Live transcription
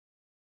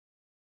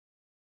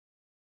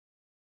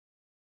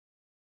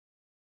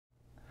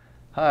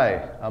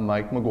Hi, I'm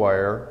Mike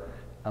Mcguire.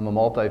 I'm a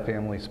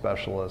multifamily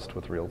specialist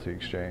with Realty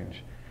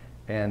Exchange.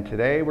 And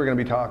today we're going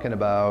to be talking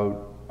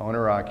about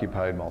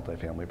owner-occupied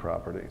multifamily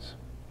properties.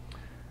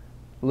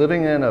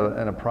 Living in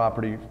a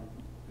property,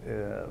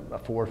 a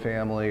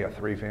four-family, a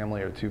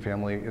three-family, or a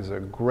two-family is a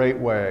great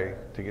way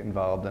to get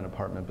involved in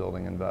apartment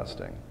building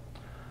investing.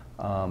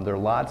 There are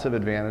lots of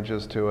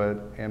advantages to it,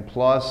 and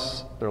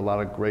plus there are a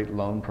lot of great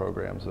loan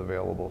programs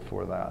available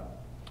for that.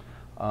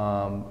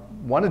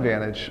 One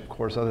advantage, of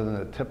course, other than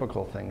the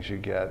typical things you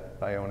get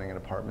by owning an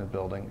apartment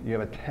building, you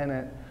have a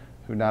tenant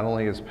who not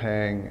only is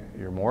paying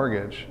your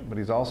mortgage, but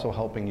he's also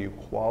helping you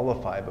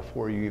qualify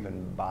before you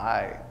even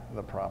buy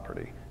the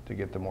property to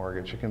get the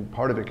mortgage.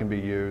 Part of it can be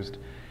used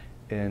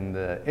in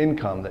the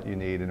income that you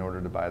need in order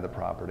to buy the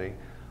property.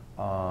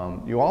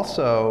 You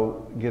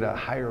also get a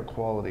higher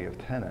quality of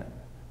tenant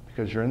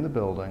because you're in the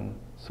building,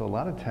 so a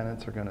lot of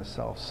tenants are going to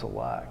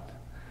self-select.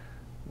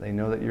 They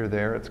know that you're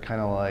there. It's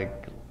kind of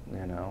like,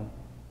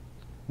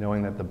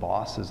 knowing that the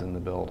boss is in the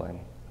building.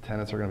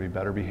 Tenants are going to be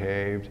better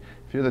behaved.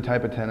 If you're the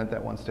type of tenant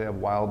that wants to have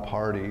wild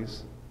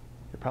parties,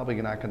 you're probably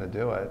not going to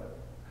do it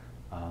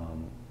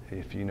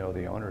if you know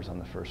the owner's on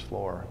the first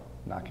floor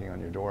knocking on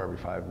your door every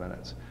 5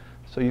 minutes.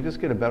 So you just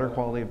get a better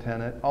quality of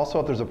tenant. Also,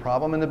 if there's a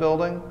problem in the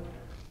building,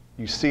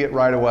 you see it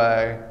right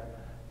away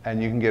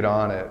and you can get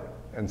on it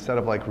instead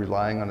of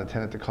relying on the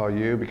tenant to call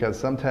you, because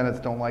some tenants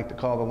don't like to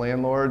call the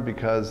landlord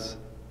because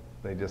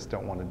they just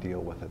don't want to deal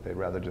with it. They'd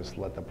rather just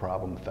let the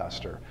problem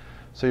fester.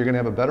 So you're going to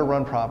have a better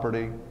run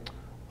property,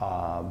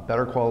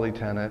 better quality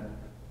tenant.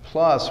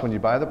 Plus, when you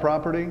buy the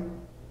property,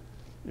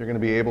 you're going to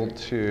be able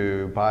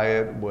to buy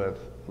it with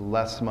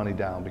less money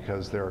down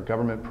because there are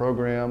government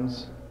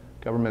programs,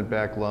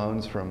 government-backed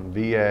loans from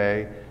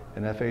VA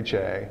and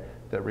FHA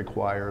that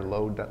require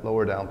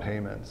lower down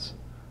payments.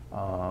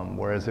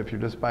 Whereas if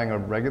you're just buying a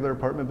regular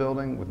apartment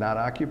building with not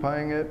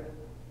occupying it,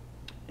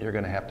 you're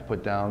going to have to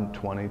put down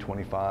 20,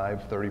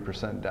 25,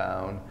 30%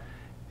 down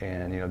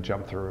and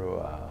jump through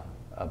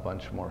a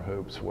bunch more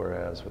hoops,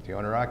 whereas with the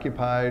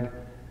owner-occupied,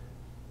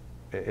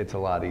 it's a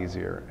lot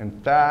easier.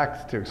 In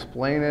fact, to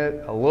explain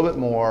it a little bit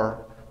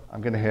more,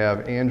 I'm going to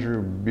have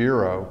Andrew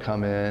Bureau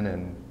come in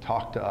and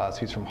talk to us.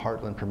 He's from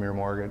Heartland Premier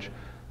Mortgage.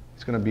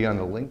 He's going to be on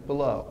the link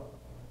below.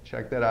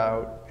 Check that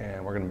out,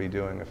 and we're going to be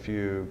doing a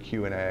few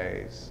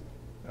Q&As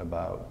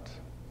about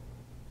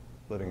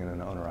living in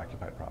an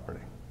owner-occupied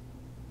property.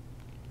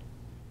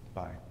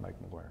 Bye, Mike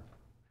Mcguire.